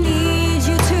I need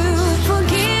you to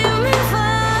forgive me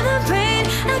for the pain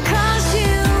I caused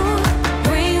you.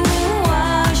 Rain will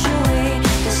wash away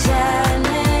the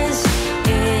sadness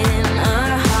in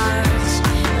our hearts.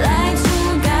 Lights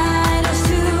will guide us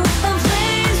to a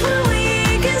place where we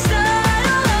can start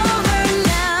all over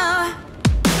now.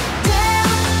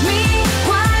 Tell me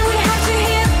why we have to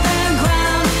hit the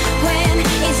ground when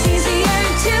it's easier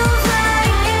to fly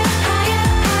higher, higher,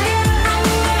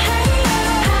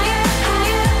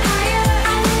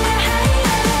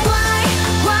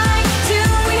 Why do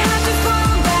we have to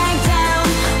fall back down?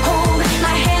 Hold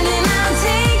my hand and I'll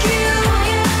take you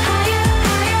higher,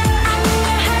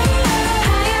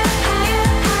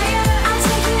 higher, I'll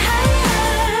take you higher.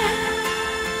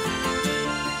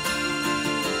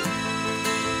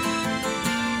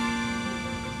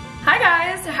 Hi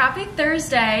guys, happy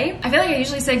Thursday. I feel like I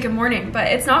usually say good morning, but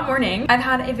it's not morning. I've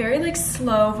had a very like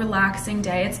slow, relaxing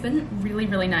day. It's been really,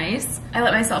 really nice. I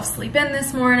let myself sleep in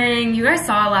this morning. You guys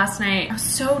saw last night. I was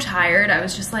so tired. I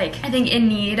was just like, I think in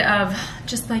need of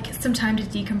just like some time to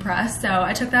decompress. So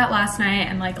I took that last night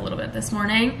and like a little bit this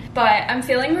morning, but I'm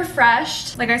feeling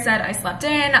refreshed. Like I said, I slept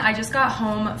in. I just got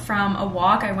home from a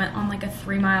walk. I went on like a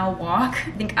 3-mile walk.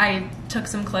 I think I took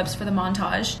some clips for the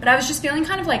montage, but I was just feeling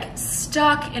kind of like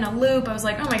stuck in a loop. I was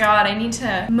like, oh my God, I need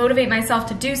to motivate myself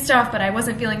to do stuff, but I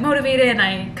wasn't feeling motivated and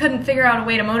I couldn't figure out a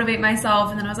way to motivate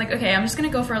myself. And then I was like, okay, I'm just gonna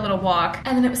go for a little walk.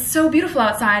 And then it was so beautiful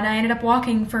outside and I ended up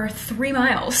walking for 3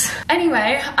 miles.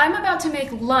 Anyway, I'm about to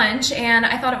make lunch and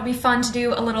I thought it would be fun to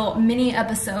do a little mini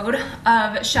episode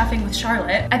of Chefing with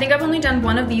Charlotte. I think I've only done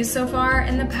one of these so far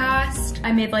in the past.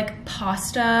 I made like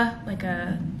pasta, like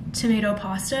a tomato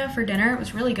pasta for dinner. It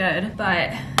was really good,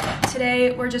 but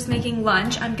today we're just making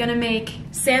lunch. I'm gonna make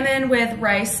salmon with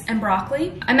rice and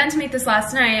broccoli. I meant to make this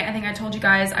last night. I think I told you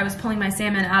guys I was pulling my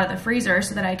salmon out of the freezer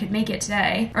so that I could make it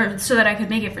today, or so that I could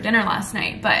make it for dinner last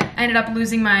night, but I ended up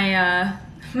losing my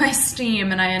my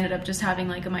steam and I ended up just having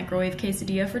like a microwave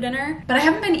quesadilla for dinner. But I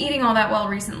haven't been eating all that well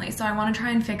recently, so I wanna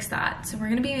try and fix that. So we're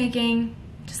gonna be making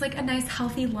just like a nice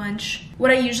healthy lunch. What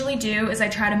I usually do is I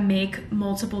try to make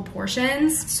multiple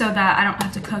portions so that I don't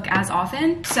have to cook as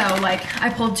often. So like I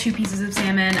pulled 2 pieces of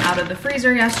salmon out of the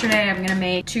freezer yesterday. I'm gonna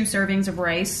make 2 servings of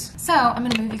rice. So I'm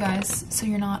gonna move you guys so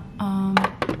you're not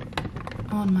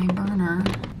on my burner.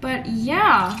 But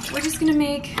yeah, we're just gonna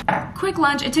make a quick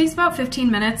lunch. It takes about 15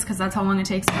 minutes because that's how long it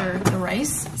takes for the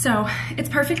rice. So it's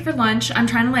perfect for lunch. I'm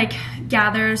trying to like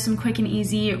gather some quick and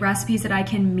easy recipes that I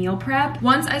can meal prep.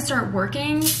 Once I start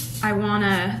working, I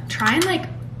wanna try and like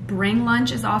bring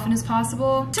lunch as often as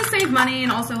possible to save money,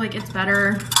 and also like it's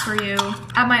better for you.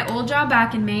 At my old job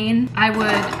back in Maine, I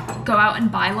would go out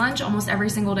and buy lunch almost every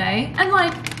single day, and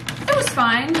like it was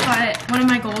fine, but one of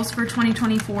my goals for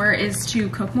 2024 is to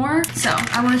cook more. So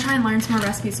I want to try and learn some more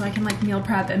recipes so I can like meal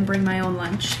prep and bring my own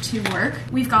lunch to work.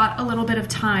 We've got a little bit of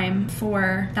time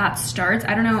for that starts.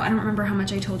 I don't remember how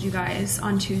much I told you guys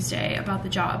on Tuesday about the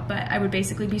job, but I would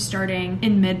basically be starting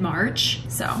in mid-March.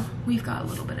 So we've got a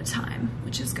little bit of time,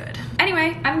 which is good.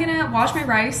 Anyway, I'm gonna wash my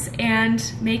rice and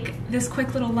make this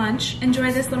quick little lunch.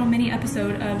 Enjoy this little mini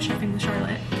episode of Chefing with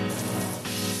Charlotte.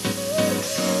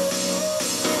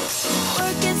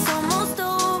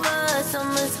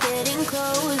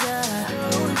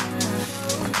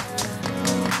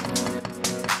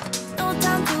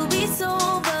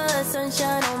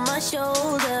 Sunshine on my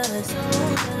shoulders.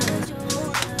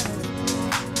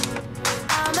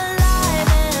 I'm alive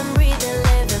and I'm breathing,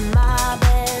 living my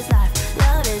best life.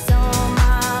 Love is on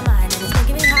my mind and it's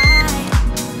making me high.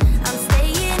 I'm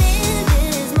staying in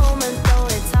this moment, though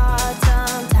it's hard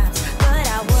sometimes, but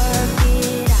I work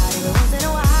it out every once in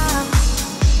a while.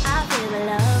 I feel the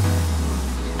love,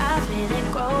 I feel it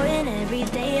growing every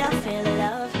day. I feel the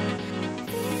love,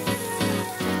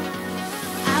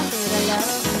 I feel the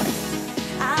love.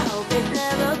 It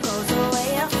never goes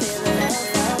away. I feel the love.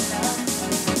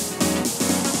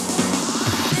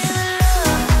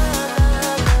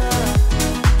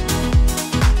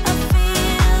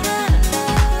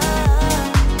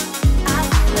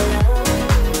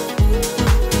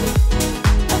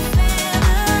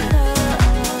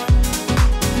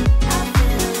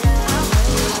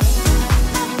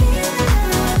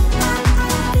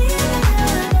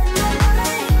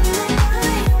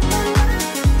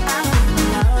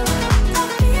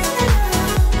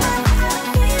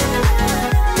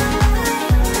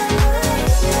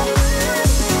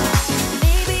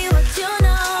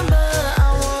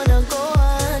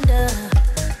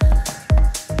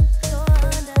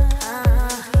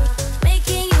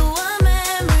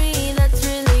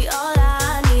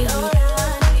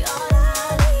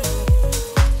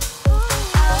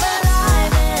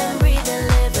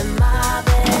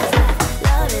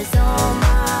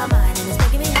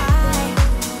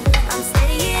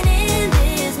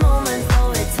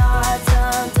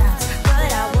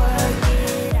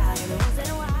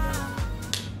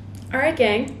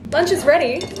 Gang, lunch is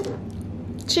ready.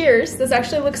 Cheers. This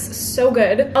actually looks so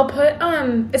good. I'll put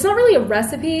it's not really a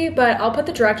recipe, but I'll put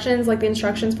the directions, like the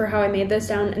instructions for how I made this,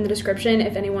 down in the description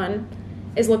if anyone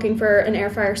is looking for an air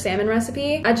fryer salmon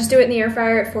recipe. I just do it in the air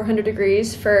fryer at 400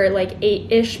 degrees for like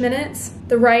 8-ish minutes.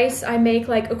 The rice I make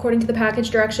like according to the package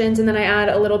directions, and then I add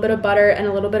a little bit of butter and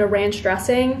a little bit of ranch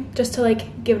dressing just to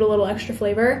like give it a little extra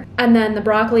flavor. And then the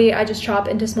broccoli I just chop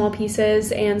into small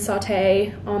pieces and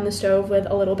saute on the stove with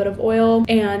a little bit of oil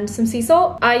and some sea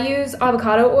salt. I use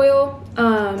avocado oil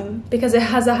because it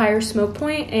has a higher smoke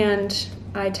point and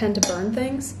I tend to burn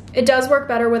things. It does work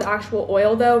better with actual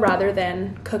oil though, rather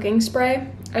than cooking spray,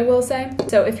 I will say.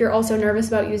 So if you're also nervous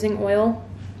about using oil,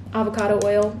 avocado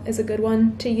oil is a good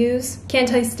one to use. Can't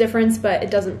taste the difference, but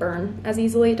it doesn't burn as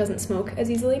easily. It doesn't smoke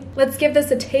as easily. Let's give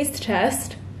this a taste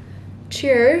test.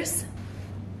 Cheers.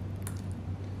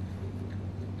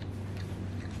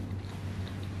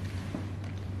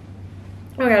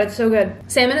 Oh my god, it's so good.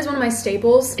 Salmon is one of my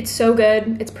staples. It's so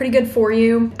good. It's pretty good for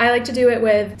you. I like to do it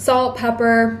with salt,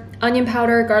 pepper, onion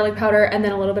powder, garlic powder, and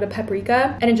then a little bit of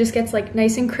paprika. And it just gets like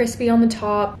nice and crispy on the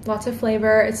top. Lots of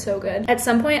flavor. It's so good. At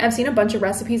some point, I've seen a bunch of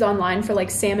recipes online for like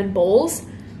salmon bowls,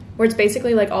 where it's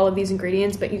basically like all of these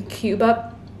ingredients, but you cube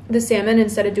up the salmon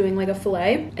instead of doing like a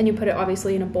fillet, and you put it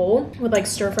obviously in a bowl with like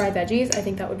stir-fry veggies. I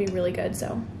think that would be really good,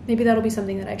 so maybe that'll be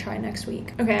something that I try next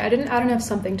week. Okay, I didn't add enough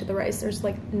something to the rice. There's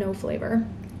like no flavor.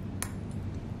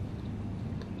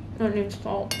 I don't need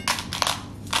salt.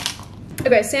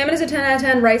 Okay, salmon is a 10 out of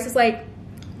 10. Rice is like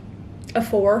a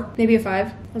 4, maybe a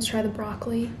 5. Let's try the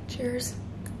broccoli. Cheers.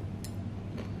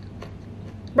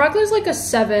 Broccoli is like a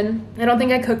 7. I don't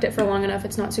think I cooked it for long enough.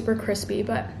 It's not super crispy,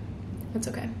 but that's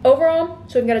okay. Overall,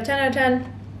 so we've got a 10 out of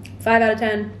 10, 5 out of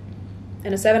 10,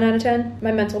 and a 7 out of 10.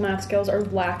 My mental math skills are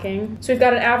lacking. So we've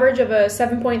got an average of a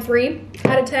 7.3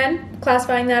 out of 10,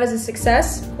 classifying that as a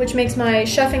success, which makes my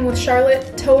Chefing with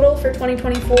Charlotte total for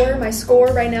 2024. My score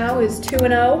right now is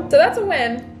 2-0, so that's a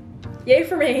win. yay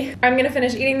for me. I'm gonna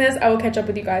finish eating this. I will catch up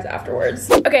with you guys afterwards.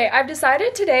 Okay, I've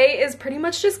decided today is pretty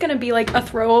much just gonna be like a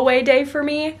throwaway day for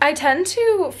me. I tend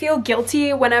to feel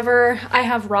guilty whenever I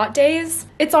have rot days.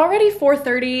 It's already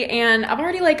 4:30 and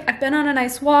I've been on a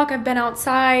nice walk, I've been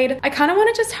outside. I kind of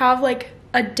want to just have like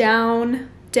a down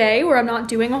day where I'm not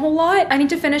doing a whole lot. I need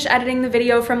to finish editing the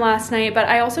video from last night, but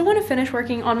I also want to finish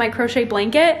working on my crochet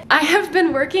blanket. I have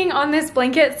been working on this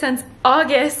blanket since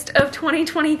August of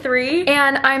 2023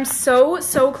 and I'm so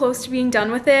close to being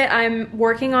done with it. I'm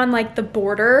working on like the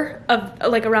border of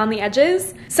like around the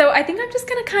edges. So I think I'm just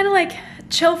gonna kind of like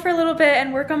chill for a little bit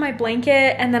and work on my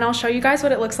blanket, and then I'll show you guys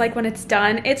what it looks like when it's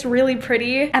done. It's really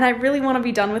pretty and I really want to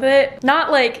be done with it. Not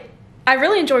like I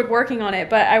really enjoyed working on it,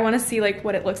 but I want to see like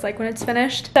what it looks like when it's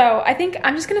finished. So I think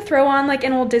I'm just gonna throw on like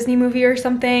an old Disney movie or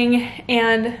something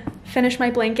and finish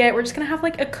my blanket. We're just gonna have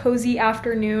like a cozy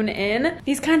afternoon in.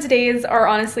 These kinds of days are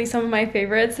honestly some of my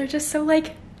favorites. They're just so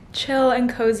like chill and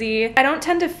cozy. I don't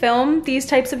tend to film these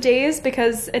types of days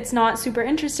because it's not super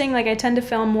interesting. Like I tend to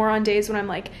film more on days when I'm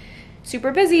like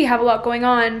super busy, have a lot going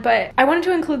on, but I wanted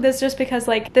to include this just because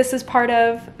like this is part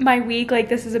of my week. Like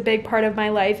this is a big part of my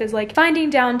life, is like finding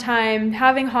downtime,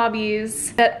 having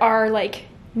hobbies that are like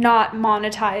not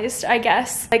monetized, I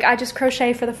guess. Like I just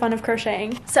crochet for the fun of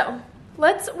crocheting. So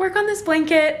let's work on this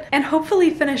blanket and hopefully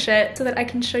finish it so that I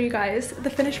can show you guys the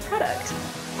finished product.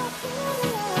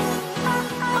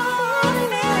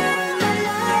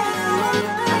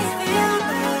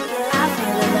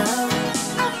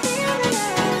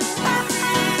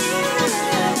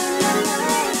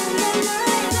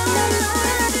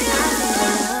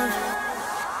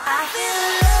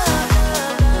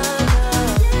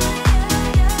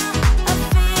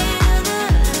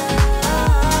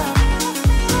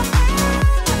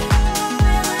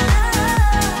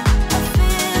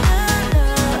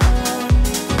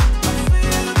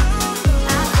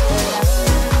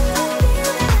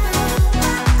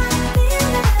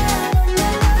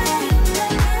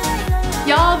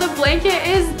 Blanket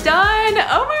is done.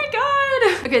 Oh my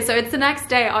god. Okay, so it's the next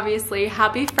day, obviously.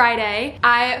 Happy Friday.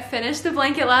 I finished the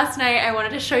blanket last night. I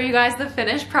wanted to show you guys the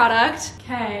finished product.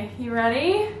 Okay, you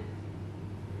ready?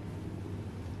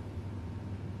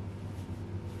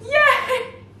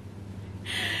 Yay!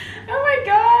 Oh my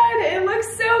god, it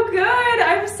looks so good.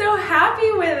 I'm so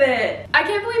happy with it. I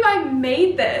can't believe I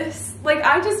made this. Like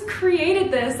I just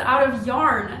created this out of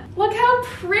yarn. Look how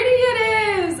pretty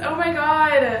it is. Oh my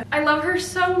god. I love her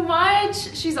so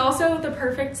much. She's also the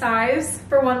perfect size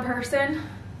for one person.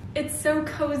 It's so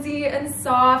cozy and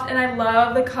soft and I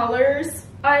love the colors.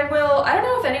 I don't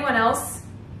know if anyone else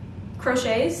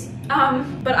crochets,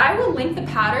 but I will link the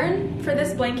pattern for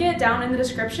this blanket down in the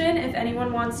description if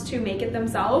anyone wants to make it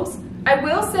themselves. I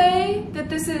will say that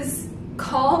this is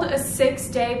called a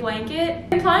 6-day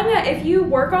blanket, implying that if you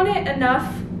work on it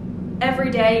enough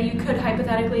every day, you could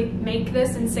hypothetically make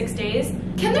this in 6 days.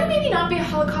 Can there maybe not be a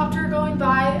helicopter going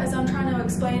by as I'm trying to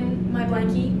explain my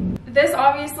blankie? This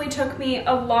obviously took me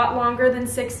a lot longer than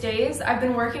 6 days. I've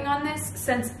been working on this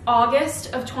since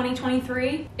August of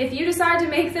 2023. If you decide to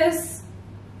make this,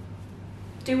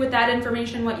 do with that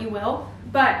information what you will.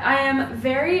 But I am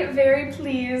very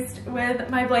pleased with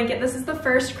my blanket. This is the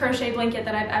first crochet blanket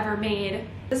that I've ever made.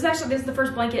 This is the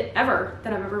first blanket ever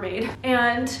that I've ever made.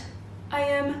 And I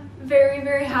am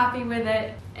very happy with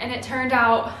it. And it turned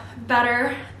out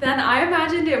better than I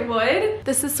imagined it would.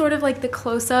 This is sort of like the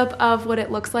close-up of what it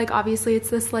looks like. Obviously it's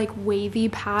this like wavy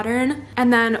pattern.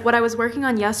 And then what I was working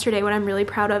on yesterday, what I'm really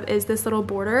proud of, is this little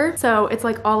border. So it's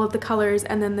like all of the colors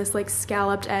and then this like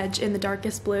scalloped edge in the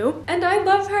darkest blue. And I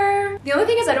love her. The only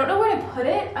thing is I don't know where to put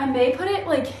it. I may put it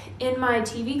like in my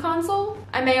TV console.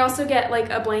 I may also get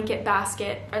like a blanket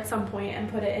basket at some point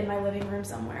and put it in my living room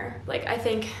somewhere. Like I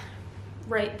think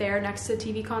right there next to the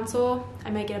TV console. I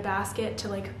might get a basket to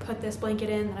like put this blanket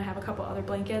in, and I have a couple other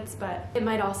blankets, but it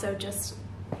might also just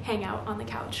hang out on the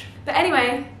couch. But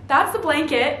anyway, that's the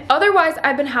blanket. Otherwise,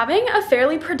 I've been having a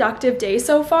fairly productive day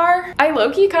so far. I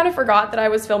low-key kind of forgot that I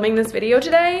was filming this video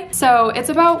today. So it's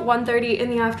about 1:30 in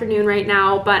the afternoon right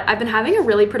now, but I've been having a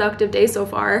really productive day so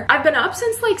far. I've been up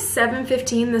since like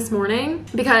 7:15 this morning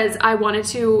because I wanted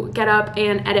to get up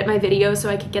and edit my video so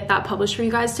I could get that published for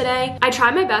you guys today. I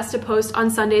try my best to post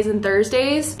on Sundays and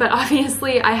Thursdays, but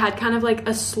obviously I had kind of like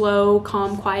a slow,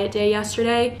 calm, quiet day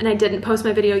yesterday, and I didn't post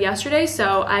my video yesterday,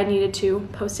 so I needed to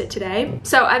post it today.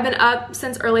 So I've I've been up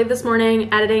since early this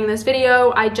morning editing this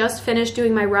video. I just finished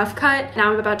doing my rough cut.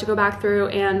 Now I'm about to go back through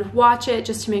and watch it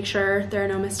just to make sure there are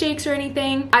no mistakes or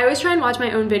anything. I always try and watch my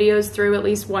own videos through at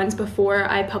least once before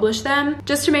I publish them,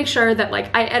 just to make sure that like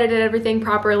I edited everything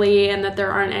properly and that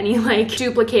there aren't any like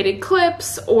duplicated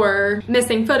clips or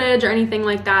missing footage or anything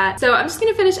like that. So I'm just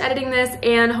gonna finish editing this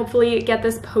and hopefully get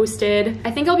this posted. I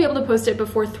think I'll be able to post it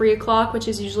before 3 o'clock, which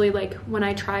is usually like when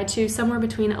I try to. Somewhere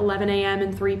between 11 a.m.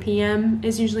 and 3 p.m.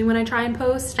 is usually when I try and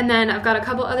post. And then I've got a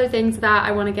couple other things that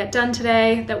I want to get done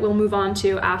today that we'll move on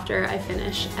to after I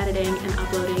finish editing and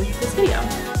uploading this video.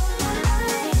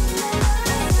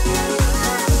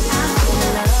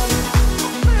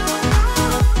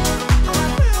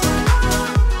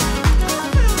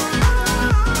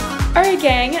 Alright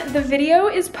gang, the video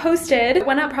is posted. It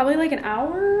went out probably like an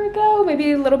hour ago,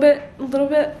 maybe a little bit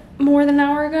more than an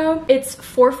hour ago. It's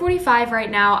 4:45 right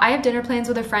now. I have dinner plans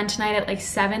with a friend tonight at like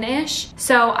 7-ish.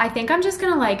 So I think I'm just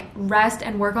gonna like rest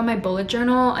and work on my bullet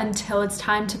journal until it's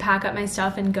time to pack up my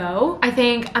stuff and go. I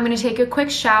think I'm gonna take a quick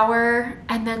shower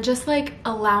and then just like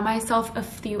allow myself a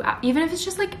few hours, even if it's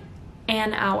just like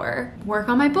an hour, work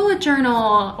on my bullet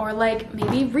journal or like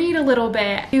maybe read a little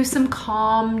bit, do some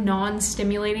calm,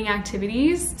 non-stimulating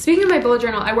activities. Speaking of my bullet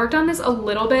journal, I worked on this a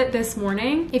little bit this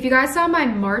morning. If you guys saw my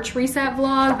March reset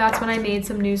vlog, that's when I made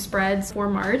some new spreads for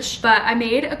March, but I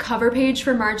made a cover page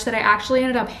for March that I actually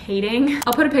ended up hating.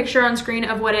 I'll put a picture on screen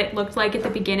of what it looked like at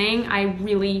the beginning. I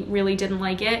really didn't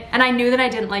like it. And I knew that I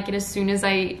didn't like it as soon as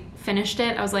I finished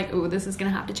it. I was like, ooh, this is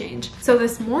gonna have to change. So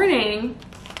this morning,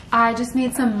 I just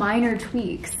made some minor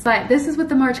tweaks, but this is what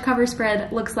the March cover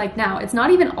spread looks like now. It's not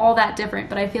even all that different,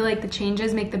 but I feel like the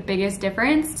changes make the biggest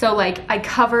difference. So like I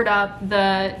covered up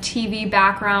the TV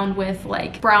background with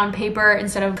like brown paper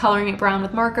instead of coloring it brown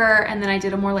with marker. And then I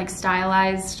did a more like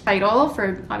stylized title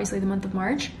for obviously the month of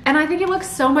March. And I think it looks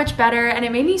so much better and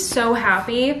it made me so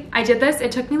happy. I did this,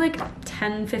 it took me like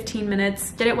 10-15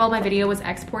 minutes. Did it while my video was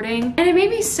exporting. And it made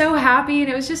me so happy and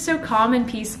it was just so calm and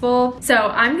peaceful. So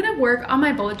I'm gonna work on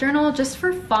my bullet journal just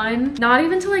for fun, not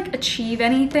even to like achieve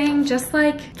anything, just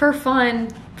like for fun,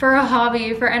 for a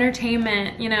hobby, for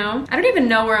entertainment, you know? I don't even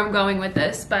know where I'm going with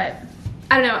this, but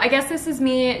I don't know, I guess this is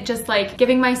me just like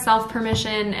giving myself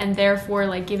permission and therefore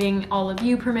like giving all of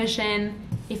you permission,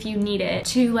 if you need it,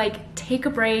 to like take a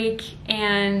break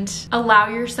and allow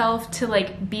yourself to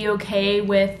like be okay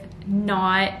with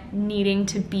not needing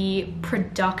to be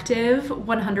productive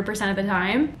 100% of the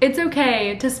time. It's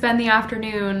okay to spend the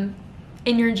afternoon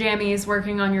in your jammies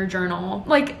working on your journal.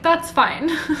 Like, that's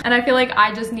fine. And I feel like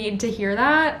I just need to hear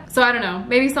that. So I don't know,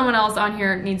 maybe someone else on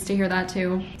here needs to hear that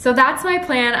too. So that's my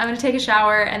plan. I'm gonna take a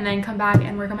shower and then come back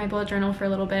and work on my bullet journal for a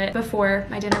little bit before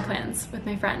my dinner plans with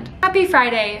my friend. Happy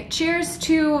Friday. Cheers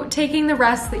to taking the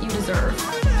rest that you deserve.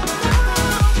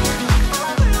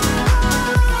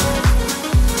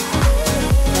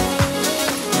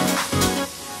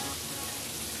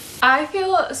 I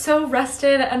feel so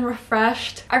rested and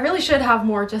refreshed. I really should have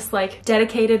more just like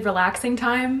dedicated relaxing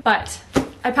time, but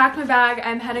I packed my bag.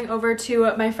 I'm heading over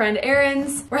to my friend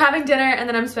Erin's. We're having dinner and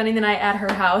then I'm spending the night at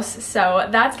her house. So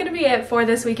that's gonna be it for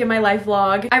this week in my life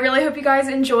vlog. I really hope you guys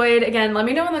enjoyed. Again, let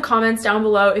me know in the comments down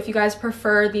below if you guys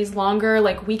prefer these longer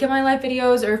like week in my life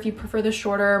videos or if you prefer the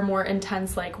shorter, more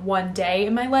intense like one day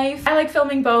in my life. I like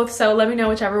filming both, so let me know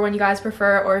whichever one you guys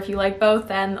prefer, or if you like both,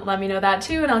 then let me know that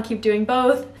too and I'll keep doing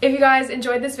both. If you guys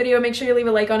enjoyed this video, make sure you leave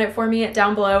a like on it for me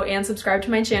down below and subscribe to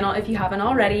my channel if you haven't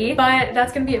already. But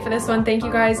that's gonna be it for this one. Thank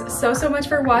you guys so much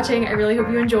for watching. I really hope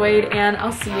you enjoyed and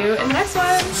I'll see you in the next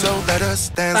one. So let us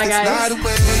dance. Bye guys.